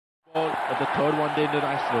At the third one-day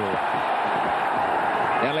international.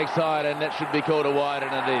 Down leg side, and that should be called a wide,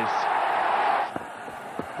 and it is.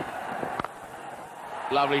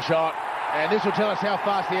 Lovely shot, and this will tell us how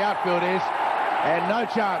fast the outfield is, and no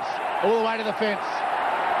chance, all the way to the fence.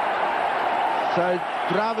 So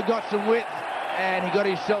Dravid got some width, and he got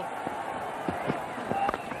himself,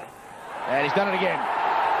 and he's done it again.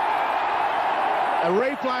 A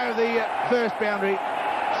replay of the first boundary,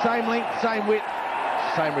 same length, same width,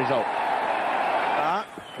 same result.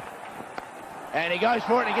 And he goes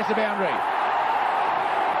for it and he gets the boundary.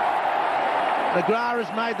 McGrath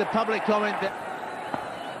has made the public comment that...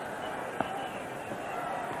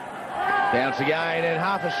 Bounce again and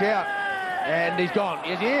half a shout. And he's gone.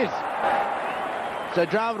 Yes, he is. So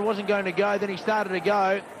Dravid wasn't going to go, then he started to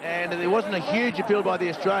go, and there wasn't a huge appeal by the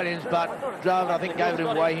Australians, but Dravid, I think, gave it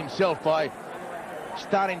away himself by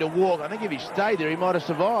starting to walk. I think if he stayed there, he might have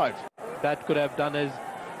survived. That could have done his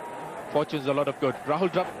fortunes a lot of good. Rahul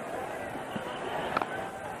dropped.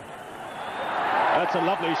 That's a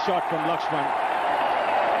lovely shot from Lakshman.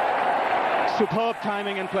 Superb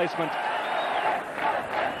timing and placement.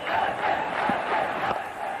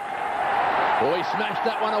 Oh, he smashed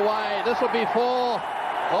that one away. This will be 4.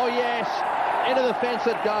 Oh, yes. Into the fence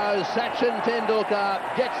it goes. Sachin Tendulkar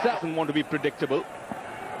gets that. Doesn't want to be predictable.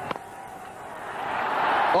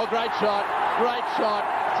 Oh, great shot. Great shot.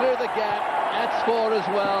 Through the gap. That's 4 as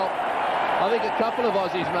well. I think a couple of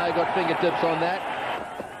Aussies may have got fingertips on that.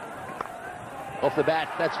 Off the bat,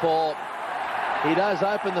 that's 4. He does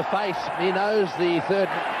open the face. He knows the third.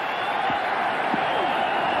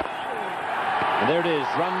 And there it is,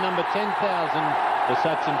 run number 10,000 for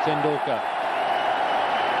Sachin Tendulkar.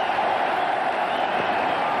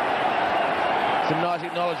 Some nice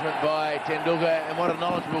acknowledgement by Tendulkar, and what a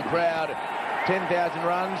knowledgeable crowd. 10,000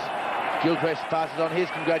 runs. Gilchrist passes on his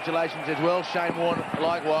congratulations as well. Shane Warne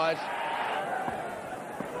likewise.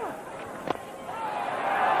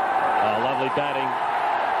 Lovely batting.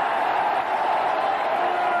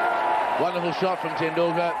 Wonderful shot from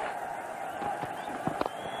Tendulkar.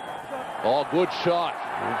 Oh, good shot.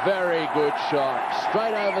 Very good shot.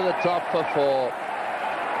 Straight over the top for 4.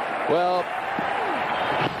 Well,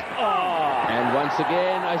 and once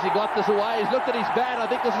again, as he got this away, he's looked at his bat. I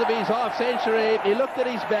think this will be his half century. He looked at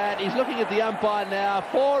his bat. He's looking at the umpire now.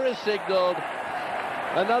 4 is signalled.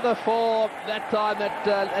 Another 4. That time,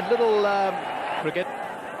 that little cricket.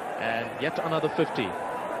 And yet another 50.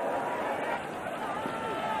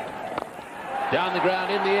 Down the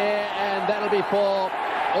ground, in the air, and that'll be 4.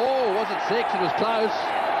 Oh, was it 6? It was close.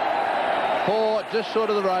 4, just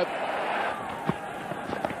short of the rope.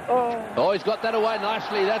 Oh, he's got that away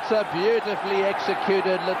nicely. That's a beautifully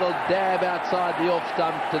executed little dab outside the off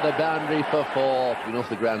stump to the boundary for 4. Been off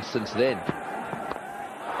the ground since then.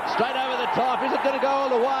 Straight over the top. Is it going to go all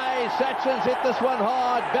the way? Sachin's hit this one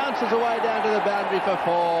hard. Bounces away down to the boundary for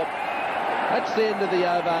 4. That's the end of the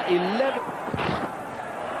over. 11.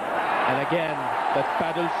 And again, that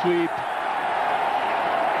paddle sweep.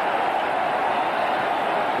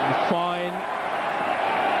 Fine.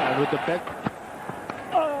 And with the bet.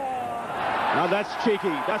 Now that's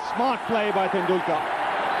cheeky. That's smart play by Tendulkar.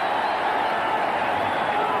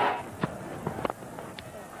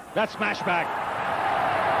 That's smash back.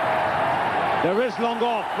 There is long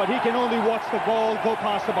off, but he can only watch the ball go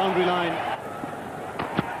past the boundary line.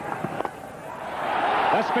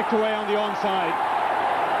 That's picked away on the onside.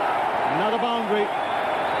 Another boundary.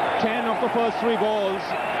 10 of the first 3 balls.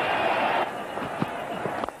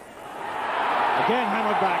 Again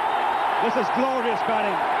hammered back. This is glorious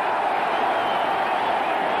batting.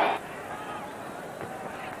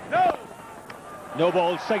 No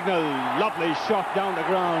ball signal. Lovely shot down the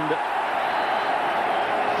ground.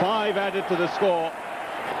 5 added to the score.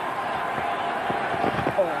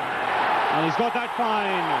 And he's got that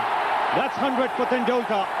fine. That's 100 for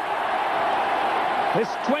Tendulkar. His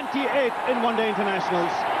 28th in one-day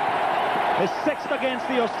internationals. His 6th against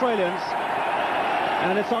the Australians.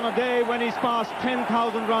 And it's on a day when he's passed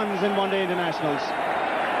 10,000 runs in one-day internationals.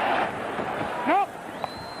 No.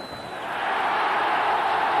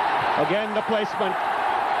 Again, the placement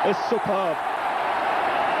is superb.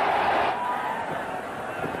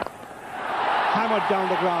 Hammered down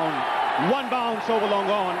the ground. 1 bounce over long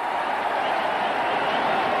on.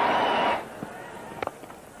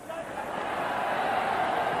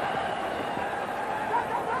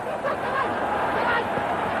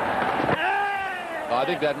 I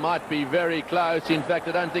think that might be very close. In fact,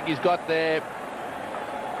 I don't think he's got there.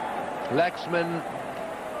 Laxman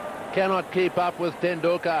cannot keep up with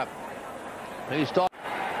Tendulkar. And he stopped.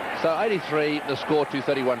 So 83, the score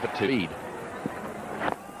 231 for 2.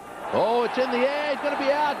 Oh, it's in the air. He's going to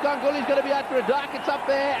be out. Ganguly's going to be out for a duck. It's up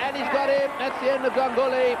there, and he's got him. That's the end of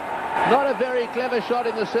Ganguly. Not a very clever shot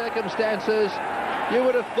in the circumstances. You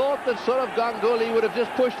would have thought that sort of Ganguly would have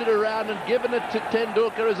just pushed it around and given it to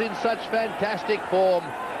Tendulkar, as in such fantastic form.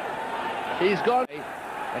 He's gone,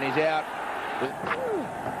 and he's out.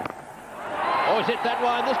 Oh, he's hit that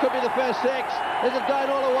one. This could be the first six. Is it going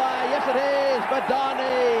all the way? Yes, it is.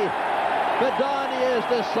 Badani has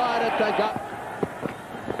decided to go.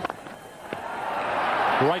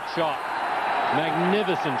 Great shot.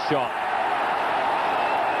 Magnificent shot.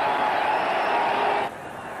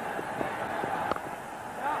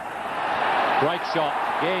 Great shot.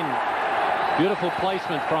 Again, beautiful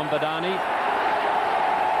placement from Badani.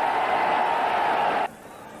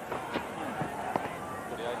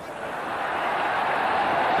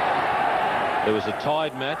 There was a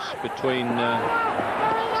tied match between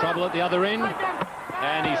Trouble at the other end,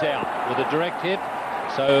 and he's out with a direct hit.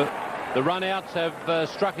 So the run-outs have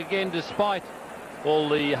struck again despite all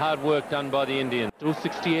the hard work done by the Indians. Through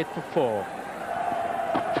 68 for 4.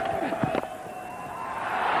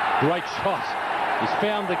 Great shot. He's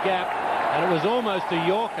found the gap, and it was almost a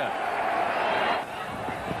Yorker.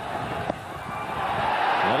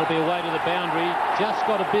 That'll be away to the boundary. Just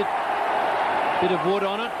got a bit of wood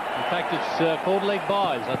on it. In fact, it's called leg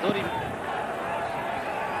byes. I thought he...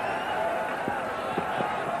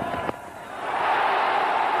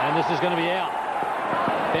 And this is going to be out.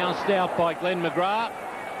 Bounced out by Glenn McGrath.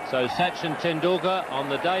 So Sachin Tendulkar, on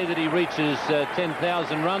the day that he reaches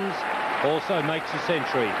 10,000 runs, also makes a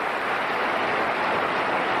century.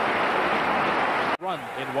 Run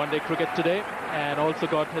in one-day cricket today, and also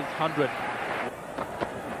got his 100.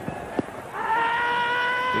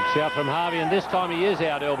 Big shout from Harvey, and this time he is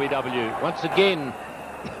out, LBW. Once again,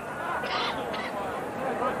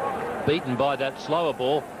 beaten by that slower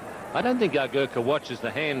ball. I don't think Gurkha watches the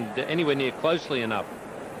hand anywhere near closely enough.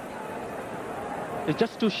 It's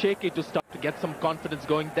just too shaky to start to get some confidence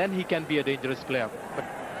going. Then he can be a dangerous player. But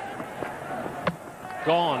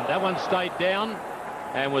gone. That one stayed down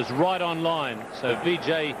and was right on line. So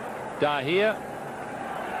Vijay Dahir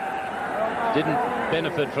didn't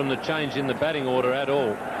benefit from the change in the batting order at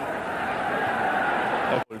all.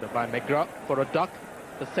 By McGrath for a duck,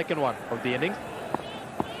 the second one of the innings.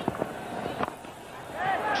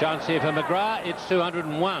 Chance here for McGrath. It's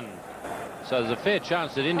 201. So there's a fair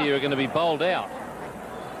chance that India are going to be bowled out,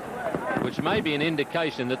 which may be an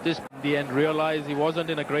indication that this... In the end, realized he wasn't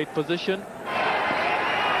in a great position.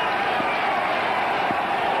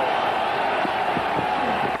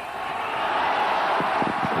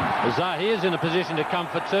 Zahir's in a position to come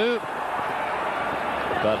for two,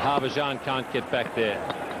 but Harbhajan can't get back there.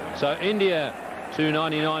 So India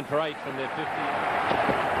 299 for 8 from their 50.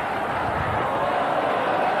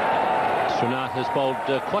 Srinath has bowled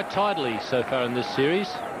quite tidily so far in this series.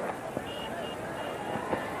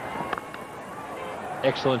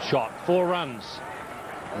 Excellent shot. 4 runs.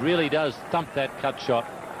 Really does thump that cut shot.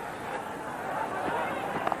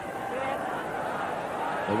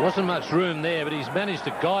 There wasn't much room there, but he's managed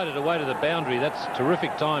to guide it away to the boundary. That's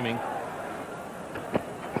terrific timing.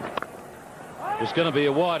 It was going to be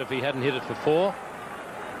a wide if he hadn't hit it for 4.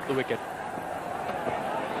 The wicket.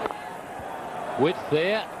 Width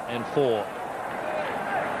there and 4.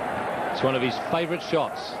 It's one of his favourite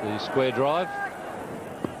shots, the square drive.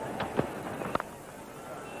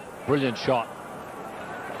 Brilliant shot.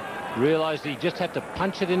 Realised he just had to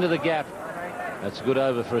punch it into the gap. That's a good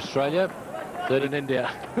over for Australia. 30 in India.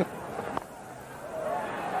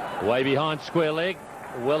 Way behind square leg,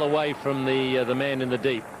 well away from the man in the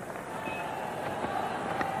deep.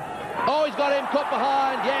 Oh, he's got him caught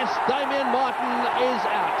behind. Yes, Damien Martin is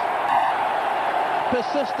out.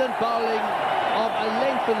 Persistent bowling of a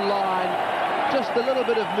lengthened line. Just a little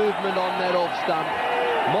bit of movement on that off stump.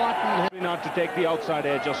 Martin Now to take the outside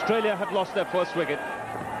edge. Australia have lost their first wicket.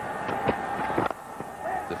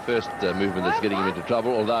 the first movement that's getting him into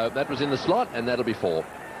trouble, although that was in the slot, and that'll be 4.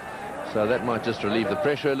 So that might just relieve the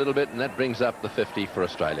pressure a little bit, and that brings up the 50 for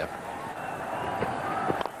Australia.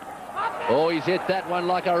 Oh, he's hit that one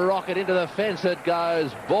like a rocket into the fence. It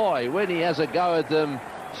goes. Boy, when he has a go at them.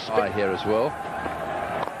 Spy here as well.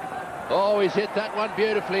 Oh, he's hit that one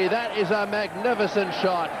beautifully. That is a magnificent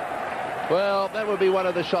shot. Well, that would be one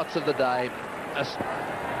of the shots of the day.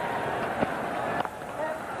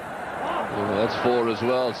 Oh, that's 4 as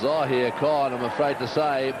well. Zahir Khan, I'm afraid to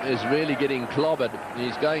say, is really getting clobbered.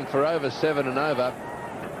 He's going for over 7 and over.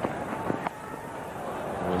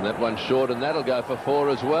 And that one's short, and that'll go for 4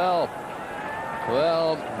 as well.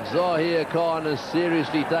 Well, Zahir Khan is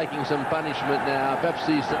seriously taking some punishment now. Perhaps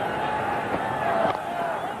he's...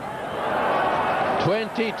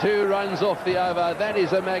 22 runs off the over. That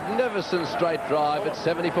is a magnificent straight drive at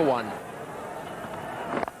 70 for 1.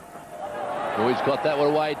 Oh, he's got that one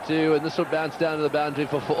away too, and this will bounce down to the boundary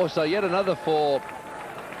for 4. So yet another 4.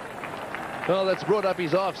 Well, that's brought up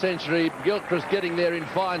his half-century. Gilchrist getting there in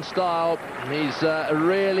fine style. He's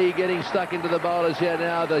really getting stuck into the bowlers here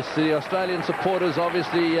now. The Australian supporters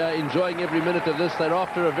obviously enjoying every minute of this. They're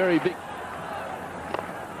after a very big...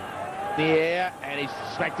 The air, and he's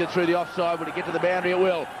smacked it through the offside. Will he get to the boundary? It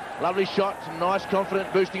will. Lovely shot, some nice,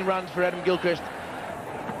 confident, boosting runs for Adam Gilchrist.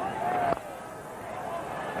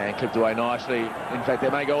 And clipped away nicely. In fact, they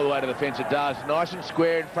may go all the way to the fence. It does. Nice and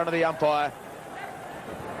square in front of the umpire.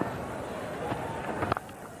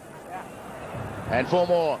 And 4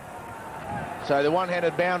 more. So the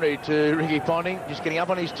one-handed boundary to Ricky Ponting, just getting up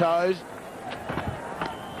on his toes.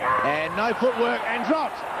 And no footwork, and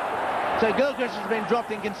dropped. So Gilchrist has been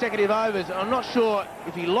dropped in consecutive overs. I'm not sure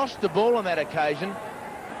if he lost the ball on that occasion.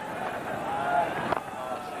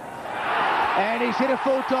 And he's hit a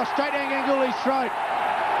full toss straight down Gangulli's throat.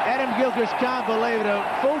 Adam Gilchrist can't believe it. A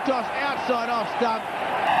full toss outside off stump.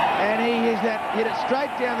 And he hit it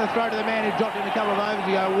straight down the throat of the man who dropped in a couple of overs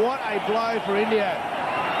ago. What a blow for India.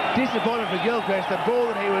 Disappointment for Gilchrist. A ball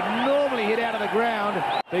that he would normally hit out of the ground.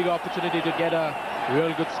 Big opportunity to get a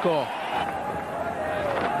real good score.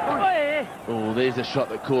 Oh, there's a shot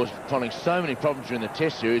that caused Ponting so many problems during the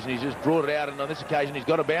Test series, and he's just brought it out, and on this occasion he's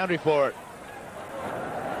got a boundary for it.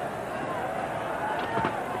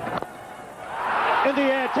 In the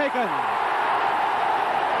air, taken.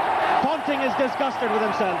 Ponting is disgusted with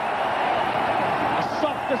himself. A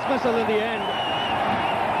soft dismissal in the end.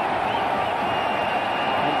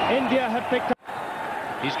 And India have picked up.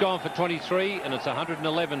 He's gone for 23, and it's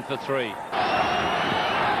 111 for 3.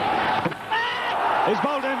 He's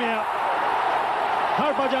bowled him here.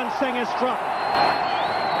 Harbhajan Singh is struck.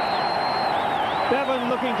 Bevan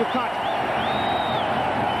looking to cut.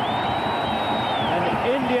 And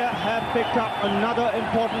India have picked up another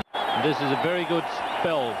important... This is a very good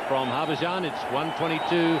spell from Harbhajan. It's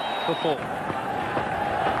 122 for 4.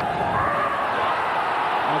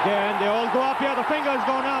 Again, they all go up here. The finger's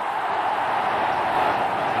gone up.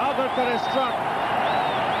 Agarkar is struck.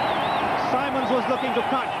 Simons was looking to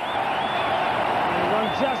cut. One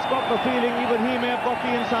just got the feeling even he may have got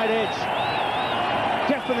the inside edge.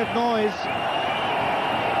 Definite noise.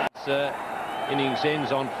 Innings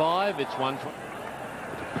ends on 5. It's 120.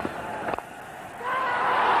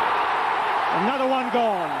 Another one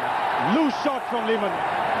gone. Loose shot from Lehman.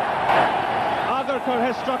 Agarkar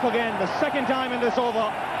has struck again, the second time in this over.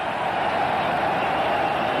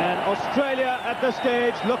 And Australia at this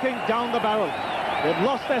stage looking down the barrel. They've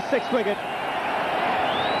lost their 6th wicket.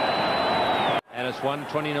 And it's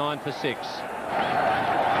 129 for 6.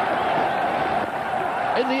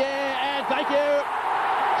 In the air, and thank you.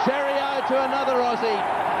 Cheerio to another Aussie.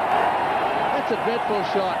 That's a dreadful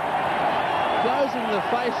shot. Closing the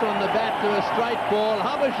face on the bat to a straight ball.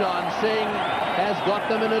 Harbhajan Singh has got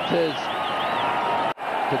them in a tiz.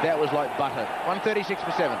 But that was like butter. 136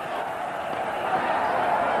 for 7.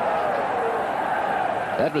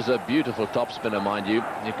 That was a beautiful top spinner, mind you.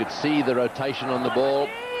 You could see the rotation on the ball.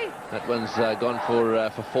 That one's gone for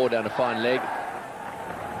 4 down a fine leg.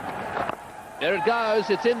 There it goes.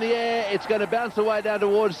 It's in the air. It's going to bounce away down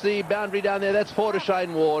towards the boundary down there. That's 4 to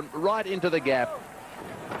Shane Warne, right into the gap.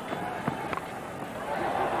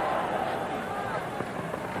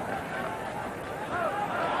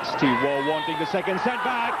 Steve Waugh wanting the second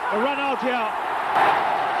setback. A run out here.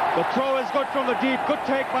 The throw is good from the deep. Good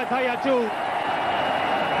take by Thayatu.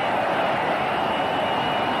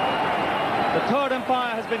 The third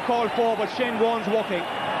umpire has been called for, but Shane Warne's walking.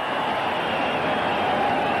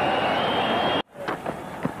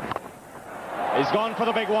 He's gone for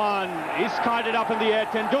the big one. He's skied it up in the air.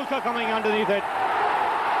 Tendulkar coming underneath it.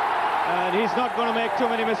 And he's not going to make too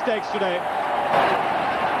many mistakes today.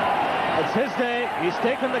 It's his day. He's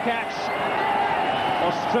taken the catch.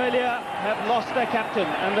 Australia have lost their captain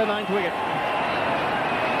and their 9th wicket.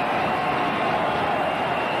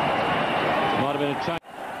 Might have been a change.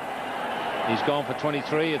 He's gone for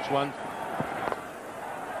 23. It's 1.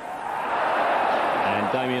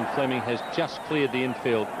 And Damien Fleming has just cleared the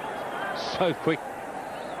infield. So quick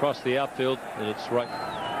across the outfield that it's right.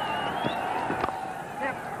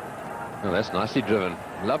 Oh, that's nicely driven.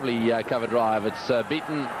 Lovely cover drive. It's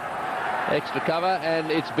beaten extra cover,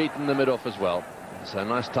 and it's beaten the mid-off as well. So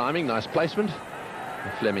nice timing, nice placement.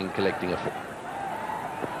 Fleming collecting a 4.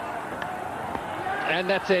 And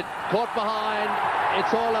that's it. Caught behind.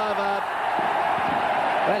 It's all over.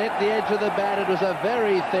 That hit the edge of the bat. It was a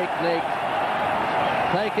very thick nick.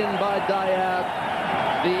 Taken by Daya.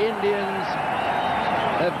 The Indians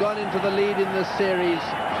have gone into the lead in this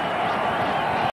series.